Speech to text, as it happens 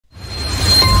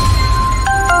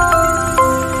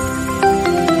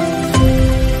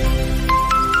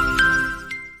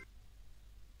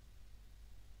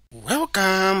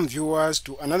viewers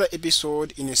to another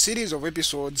episode in a series of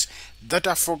episodes that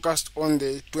are focused on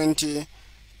the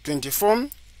 2024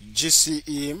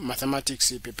 GCE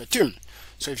Mathematics Paper 2.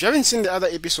 So if you haven't seen the other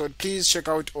episode, please check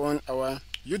out on our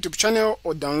YouTube channel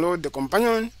or download the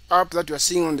companion app that you are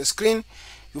seeing on the screen.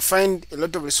 You find a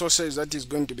lot of resources that is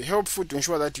going to be helpful to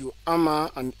ensure that you armor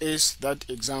and ace that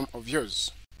exam of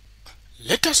yours.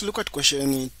 Let us look at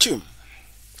question 2.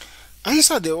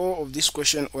 Answer the whole of this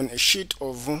question on a sheet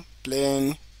of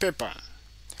plain paper.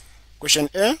 Question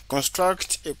A.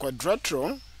 Construct a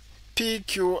quadrilateral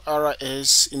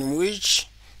PQRS in which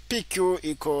PQ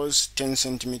equals 10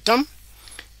 cm,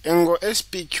 angle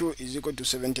SPQ is equal to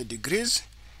 70 degrees,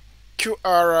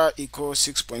 QR equals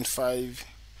 6.5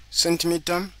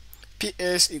 cm,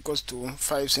 PS equals to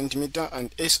 5 cm, and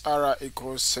SR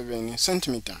equals 7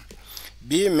 cm.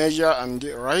 B. Measure and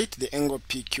write the angle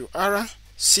PQR.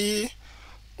 C.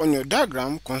 On your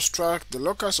diagram, construct the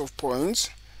locus of points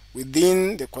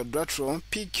within the quadrilateral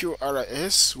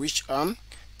PQRS, which are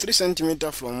 3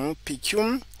 cm from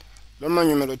PQ, Roman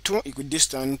numeral 2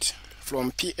 equidistant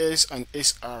from PS and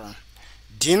SR.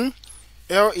 D.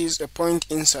 L is a point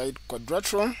inside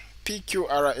quadrilateral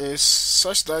PQRS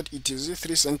such that it is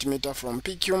 3 cm from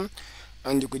PQ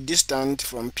and equidistant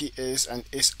from PS and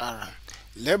SR.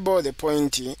 Label the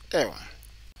point L.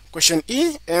 Question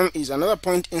E. M is another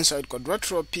point inside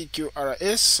quadrilateral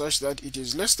PQRS such that it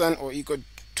is less than or equal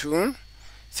to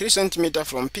 3 cm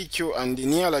from PQ and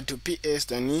nearer to PS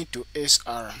than to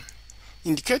SR.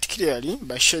 Indicate clearly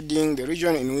by shading the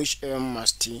region in which M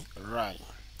must lie.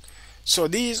 So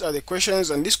these are the questions,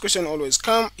 and this question always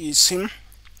comes is in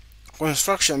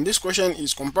construction. This question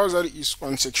is compulsory, is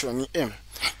on section M.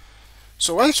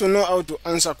 So once you know how to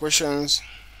answer questions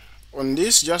on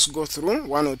this, just go through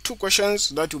 1 or 2 questions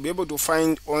that you'll be able to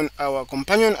find on our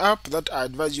companion app that I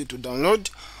advise you to download,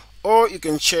 or you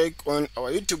can check on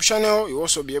our YouTube channel. You'll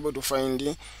also be able to find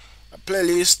a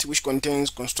playlist which contains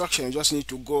construction. You just need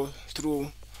to go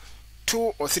through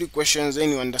 2 or 3 questions, then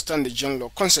you understand the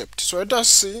general concept. So let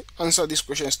us answer this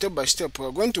question step by step.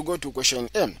 We're going to go to question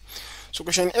M. So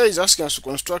question A is asking us to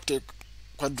construct a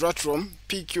quadrilateral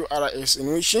PQRS in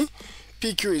which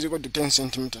PQ is equal to 10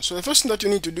 cm. So the first thing that you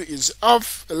need to do is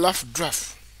have a rough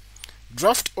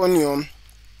draft on your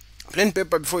plain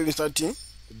paper before you even start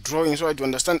drawing, so that you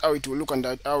understand how it will look and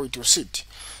how it will sit.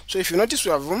 So if you notice,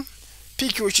 we have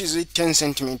PQ, which is 10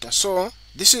 cm. So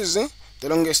this is the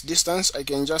longest distance. I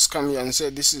can just come here and say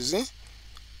this is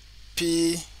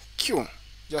PQ,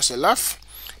 just a rough.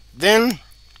 Then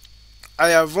I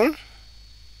have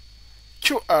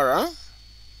QR,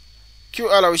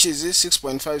 which is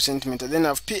 6.5 cm. Then I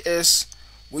have PS,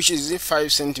 which is 5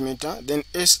 cm. Then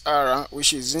SR,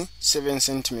 which is 7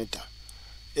 cm.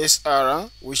 SR,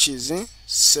 which is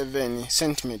 7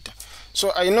 cm.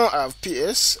 So I know I have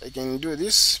PS. I can do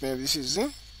this. Maybe this is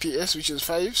PS, which is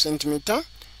 5 cm.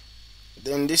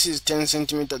 Then this is 10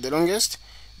 cm, the longest.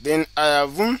 Then I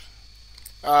have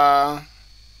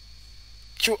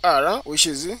QR, which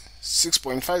is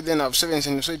 6.5. Then I have 7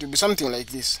 cm. So it will be something like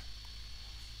this,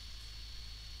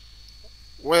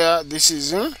 where this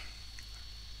is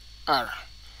R.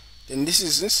 Then this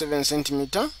is 7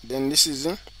 cm. Then this is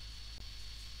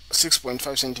 6.5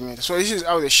 cm. So this is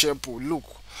how the shape will look.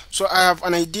 So I have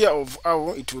an idea of how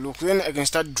it will look. Then I can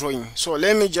start drawing. So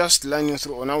let me just line you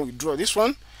through on how we draw this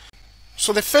one.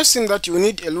 So the first thing that you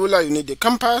need a ruler, you need a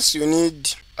compass, you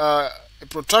need a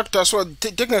protractor. So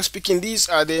technically speaking, these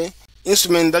are the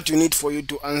instruments that you need for you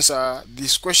to answer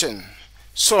this question.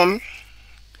 So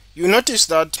you notice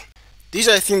that these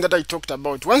are the things that I talked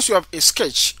about. Once you have a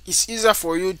sketch, it's easier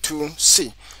for you to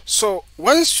see. So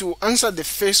once you answer the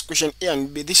first question A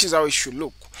and B, this is how it should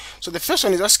look. So the first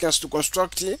one is asking us to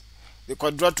construct the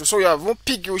quadrilateral. So you have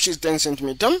PQ, which is 10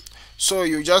 cm. So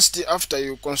you just, after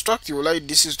you construct, you write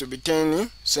this is to be 10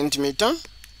 cm.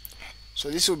 So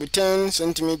this will be 10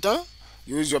 cm.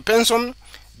 Use your pencil.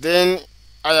 Then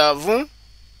I have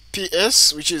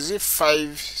PS, which is 5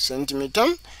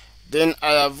 cm. Then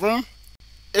I have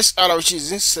SR, which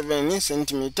is 7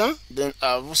 cm. Then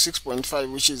I have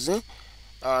 6.5, which is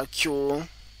QR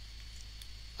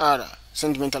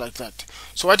centimeter, like that.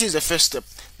 So what is the first step?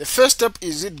 The first step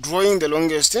is drawing the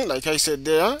longest. Like I said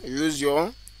there, use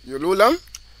your ruler.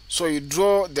 So you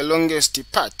draw the longest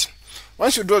part.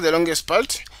 Once you draw the longest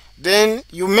part, then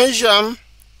you measure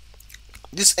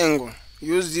this angle.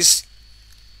 Use this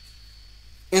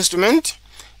instrument.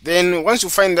 Then once you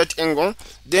find that angle,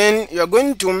 then you are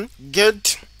going to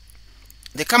get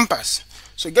the compass.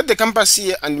 So get the compass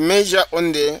here and measure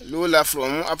on the ruler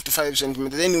from up to 5 cm.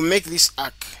 Then you make this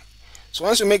arc. So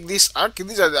once you make this arc,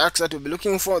 these are the arcs that we'll be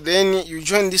looking for. Then you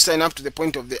join this line up to the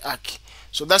point of the arc.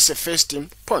 So that's the first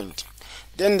point.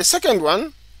 Then the second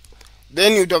one,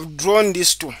 then you would have drawn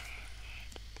these two.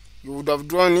 You would have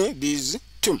drawn these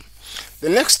two. The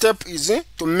next step is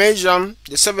to measure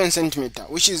the 7 centimeter,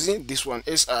 which is this one,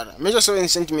 SR. Measure 7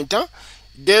 centimeter,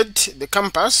 get the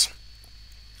compass.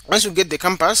 Once you get the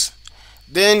compass,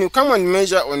 then you come and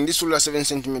measure on this ruler 7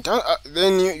 centimeter.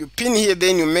 Then you pin here,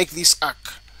 then you make this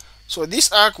arc. So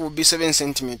this arc will be 7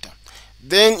 centimeter.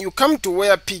 Then you come to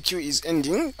where PQ is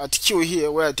ending, at Q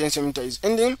here, where 10 centimeter is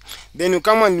ending. Then you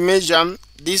come and measure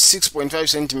this 6.5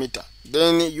 centimeter.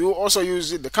 Then you also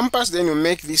use the compass, then you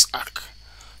make this arc.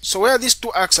 So where these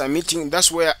two arcs are meeting,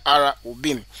 that's where R will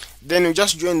be. Then you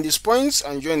just join these points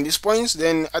and join these points.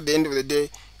 Then at the end of the day,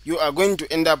 you are going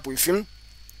to end up with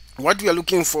what we are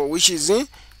looking for, which is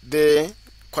the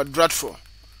quadrilateral.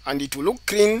 And it will look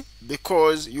clean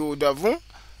because you would have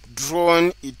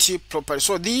drawn it properly.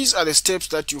 So these are the steps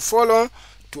that you follow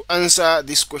to answer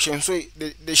this question. So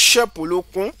the shape will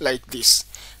look like this.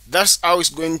 That's how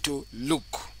it's going to look.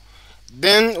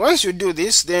 Then once you do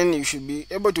this, then you should be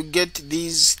able to get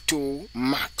these 2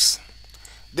 marks.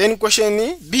 Then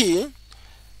question B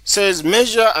says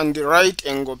measure and the right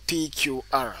angle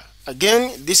PQR.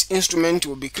 Again, this instrument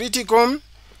will be critical.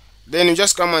 Then you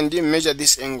just come and measure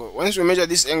this angle. Once you measure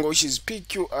this angle, which is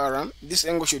PQR, this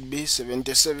angle should be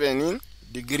 77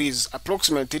 degrees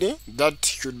approximately. That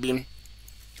should be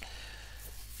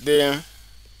the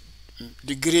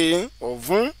degree of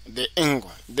the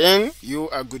angle. Then you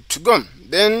are good to go.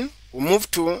 Then we'll move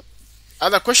to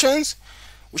other questions,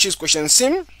 which is question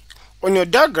C. On your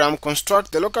diagram,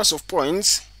 construct the locus of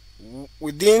points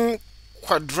within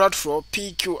quadrilateral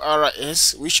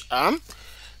PQRS, which are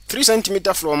 3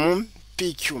 centimeters from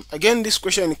PQ. Again, this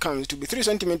question comes to be 3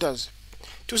 centimeters,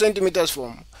 2 centimeters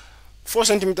from, 4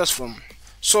 centimeters from.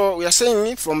 So we are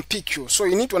saying from PQ. So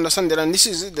you need to understand that, and this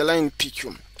is the line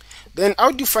PQ. Then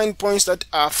how do you find points that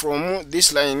are from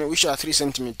this line, which are 3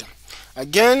 centimeters?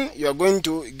 Again, you are going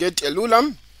to get a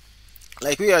ruler,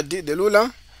 like we had the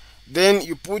ruler. Then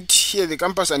you put here the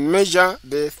compass and measure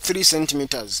the 3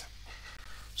 centimeters.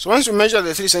 So once you measure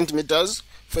the 3 centimeters,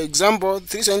 for example,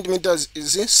 3 centimeters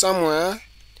is somewhere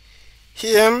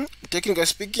here. Technically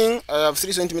speaking, I have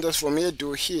 3 centimeters from here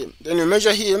to here. Then you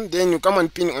measure here, then you come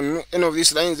and pin on any of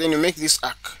these lines, then you make this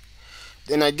arc.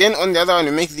 Then again on the other one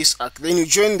you make this arc. Then you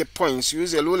join the points.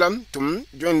 Use a ruler to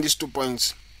join these 2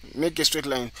 points. Make a straight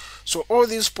line. So all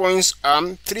these points are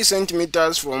 3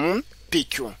 centimeters from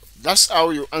PQ. That's how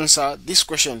you answer this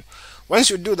question. Once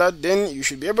you do that, then you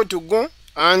should be able to go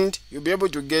and you'll be able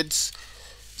to get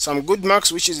some good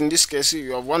marks, which is in this case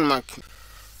you have 1 mark.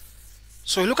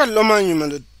 So look at Roman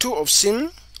numeral 2 of C,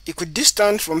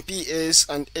 equidistant from PS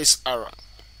and SR.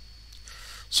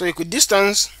 So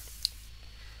equidistance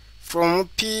from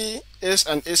PS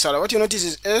and SR. What you notice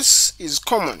is S is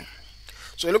common.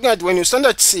 So looking at when you stand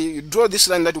at C, you draw this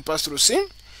line that will pass through C.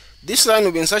 This line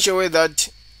will be in such a way that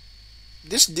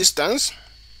this distance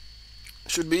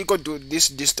should be equal to this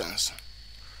distance.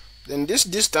 Then this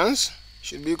distance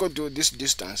should be equal to this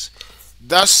distance.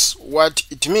 That's what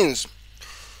it means.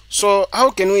 So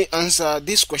how can we answer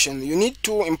this question? You need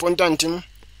 2 important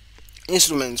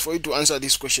instruments for you to answer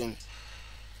this question.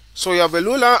 So you have a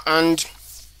ruler and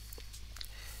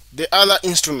the other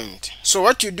instrument. So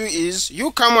what you do is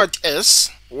you come at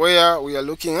S, where we are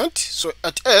looking at. So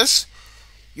at S,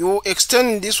 you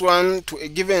extend this one to a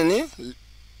given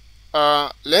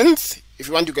length. If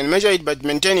you want, you can measure it, but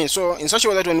maintain it. So in such a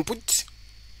way that when you put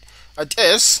at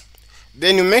S,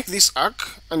 then you make this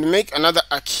arc and make another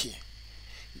arc here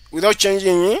without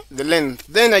changing the length.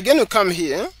 Then again you come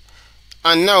here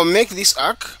and now make this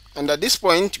arc, and at this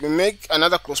point you make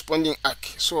another corresponding arc.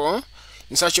 So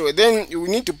in such a way, then you will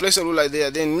need to place a ruler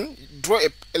there, then draw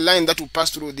a line that will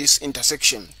pass through this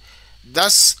intersection.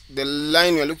 That's the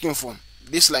line you're looking for,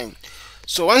 this line.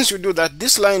 So once you do that,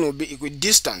 this line will be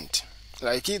equidistant,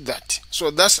 like that. So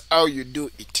that's how you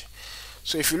do it.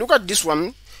 So if you look at this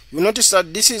one, you notice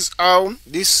that this is how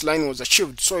this line was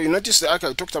achieved. So you notice the arc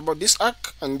I talked about, this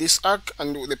arc, and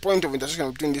the point of intersection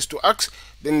between these 2 arcs,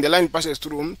 then the line passes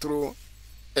through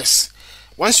S.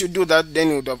 Once you do that, then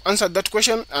you would have answered that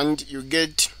question and you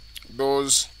get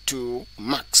those 2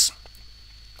 marks.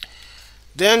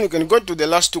 Then you can go to the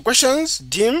last 2 questions.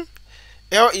 D.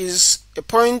 L is a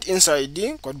point inside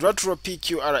the quadrilateral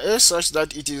PQRS such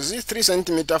that it is 3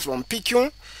 centimeters from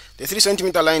PQ. The 3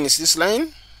 centimeter line is this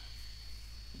line,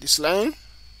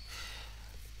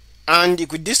 and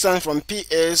equidistant from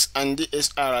PS and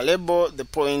DSR. Label the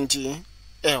point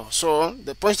L. So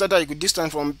the points that are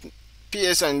equidistant from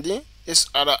PS and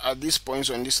DSR are these points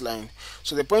on this line.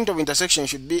 So the point of intersection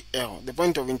should be L. The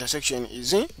point of intersection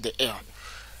is the L.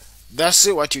 That's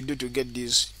what you do to get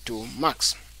these 2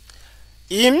 marks.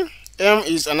 M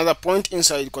is another point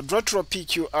inside quadrilateral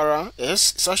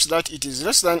PQRS such that it is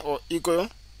less than or equal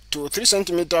to 3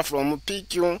 cm from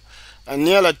PQ and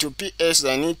nearer to PS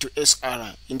than to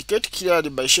SR. Indicate clearly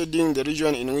by shading the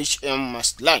region in which M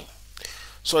must lie.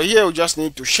 So here we just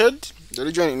need to shade the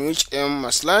region in which M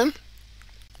must lie.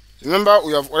 Remember,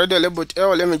 we have already labeled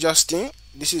L. Let me just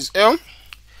this is L.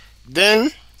 Then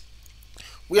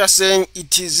we are saying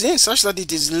it is such that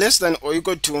it is less than or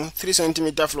equal to 3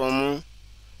 cm from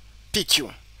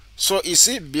PQ. So you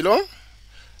see below,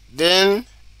 then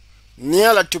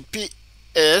nearer to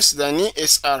PS than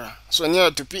SR. So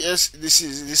nearer to PS, this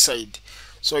is this side.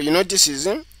 So you notice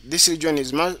this region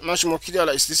is much more clear.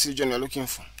 It's this region you're looking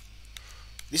for.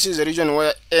 This is the region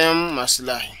where M must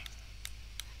lie.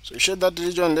 So you shade that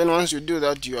region, then once you do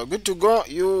that, you are good to go.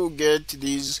 You get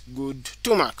these good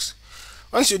 2 marks.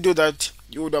 Once you do that,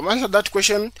 you would have answered that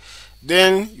question,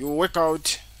 then you walk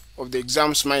out of the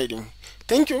exam smiling.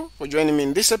 Thank you for joining me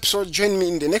in this episode. Join me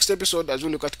in the next episode as we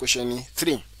look at question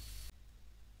 3.